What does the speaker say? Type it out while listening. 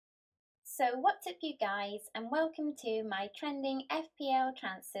So what's up you guys, and welcome to my trending FPL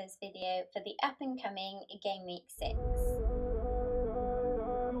transfers video for the up and coming Game Week 6.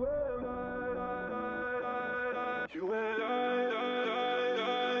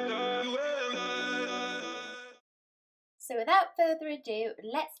 So without further ado,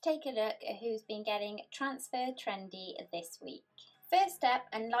 let's take a look at who's been getting transfer trendy this week. First up,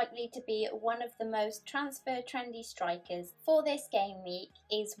 and likely to be one of the most transfer trendy strikers for this game week,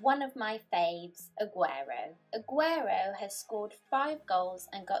 is one of my faves, Aguero. Aguero has scored 5 goals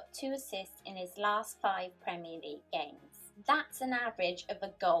and got 2 assists in his last 5 Premier League games. That's an average of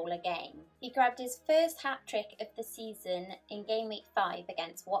a goal a game. He grabbed his first hat-trick of the season in Game Week 5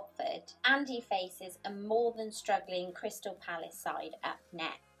 against Watford, and he faces a more than struggling Crystal Palace side up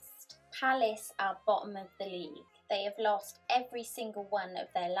next. Palace are bottom of the league. They have lost every single one of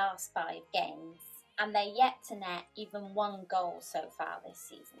their last 5 games, and they're yet to net even 1 goal so far this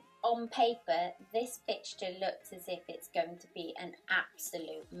season. On paper, this fixture looks as if it's going to be an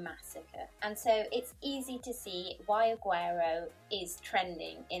absolute massacre, and so it's easy to see why Aguero is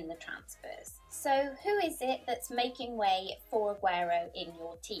trending in the transfers. So who is it that's making way for Aguero in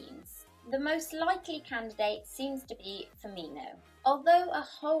your teams? The most likely candidate seems to be Firmino. Although a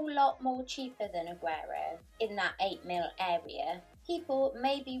whole lot more cheaper than Aguero, in that 8 mil area, people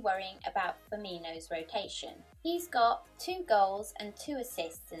may be worrying about Firmino's rotation. He's got 2 goals and 2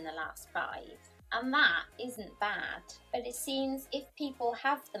 assists in the last 5. And that isn't bad, but it seems if people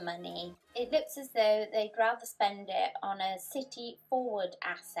have the money, it looks as though they'd rather spend it on a City forward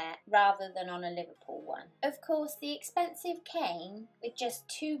asset rather than on a Liverpool one. Of course, the expensive Kane, with just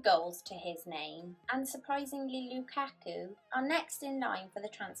 2 goals to his name, and surprisingly Lukaku, are next in line for the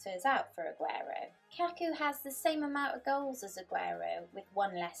transfers out for Aguero. Lukaku has the same amount of goals as Aguero, with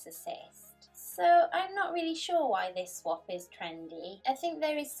 1 less assist. So I'm not really sure why this swap is trendy. I think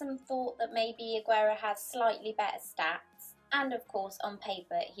there is some thought that maybe Aguero has slightly better stats, and of course on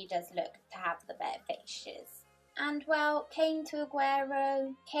paper he does look to have the better fixtures. And well, Kane to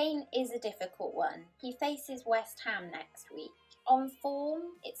Aguero, Kane is a difficult one. He faces West Ham next week. On form,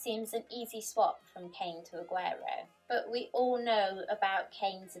 it seems an easy swap from Kane to Aguero, but we all know about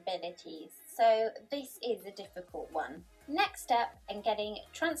Kane's abilities, so this is a difficult one. Next up, and getting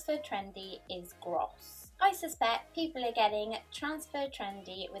transfer trendy, is Gross. I suspect people are getting transfer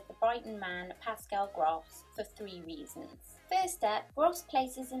trendy with the Brighton man Pascal Gross for 3 reasons. First up, Gross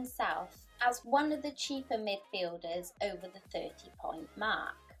places himself as one of the cheaper midfielders over the 30-point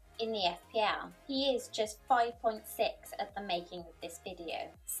mark in the FPL. He is just 5.6 at the making of this video.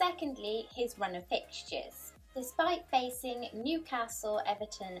 Secondly, his run of fixtures. Despite facing Newcastle,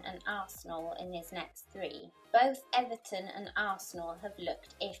 Everton and Arsenal in his next 3, both Everton and Arsenal have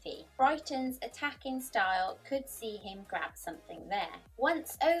looked iffy. Brighton's attacking style could see him grab something there.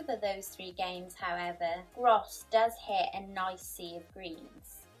 Once over those 3 games, however, Gross does hit a nice sea of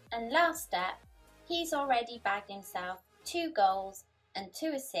greens. And last up, he's already bagged himself 2 goals and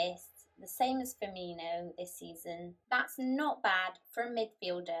 2 assists, the same as Firmino this season. That's not bad for a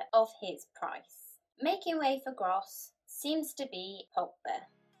midfielder of his price. Making way for Gross seems to be Pogba.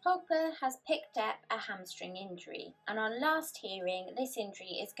 Pogba has picked up a hamstring injury, and on last hearing this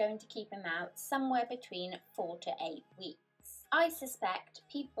injury is going to keep him out somewhere between 4 to 8 weeks. I suspect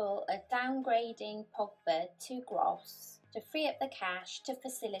people are downgrading Pogba to Gross to free up the cash to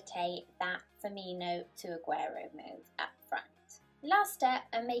facilitate that Firmino to Aguero move up front. Last up,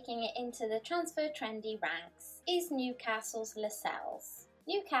 and making it into the transfer trendy ranks, is Newcastle's Lascelles.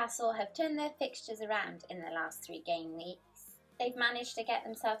 Newcastle have turned their fixtures around in the last 3 game weeks. They've managed to get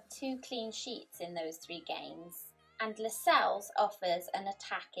themselves 2 clean sheets in those 3 games, and Lascelles offers an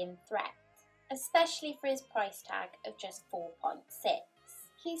attacking threat, especially for his price tag of just 4.6.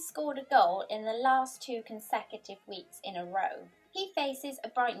 He's scored a goal in the last 2 consecutive weeks in a row. He faces a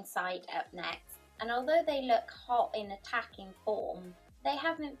Brighton side up next, and although they look hot in attacking form, they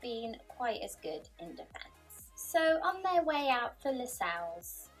haven't been quite as good in defence. So on their way out for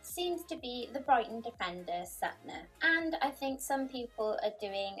Lascelles seems to be the Brighton defender Sutner, and I think some people are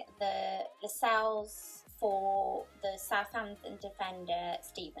doing the Lascelles for the Southampton defender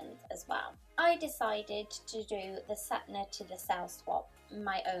Stevens as well. I decided to do the Sutner to Lascelles swap in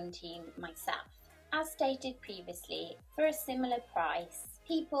my own team myself. As stated previously, for a similar price,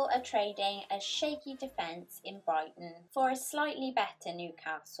 people are trading a shaky defence in Brighton for a slightly better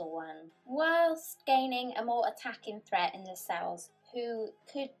Newcastle one, whilst gaining a more attacking threat in Lascelles, who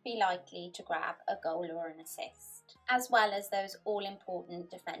could be likely to grab a goal or an assist, as well as those all-important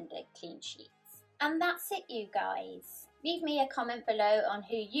defender clean sheets. And that's it, you guys. Leave me a comment below on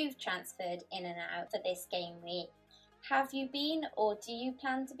who you've transferred in and out for this game week. Have you been or do you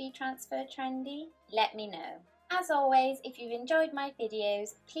plan to be transfer trendy? Let me know. As always, if you've enjoyed my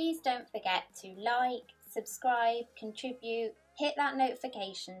videos, please don't forget to like, subscribe, contribute, hit that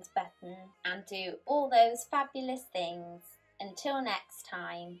notifications button and do all those fabulous things. Until next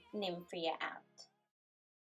time, Nymphria out.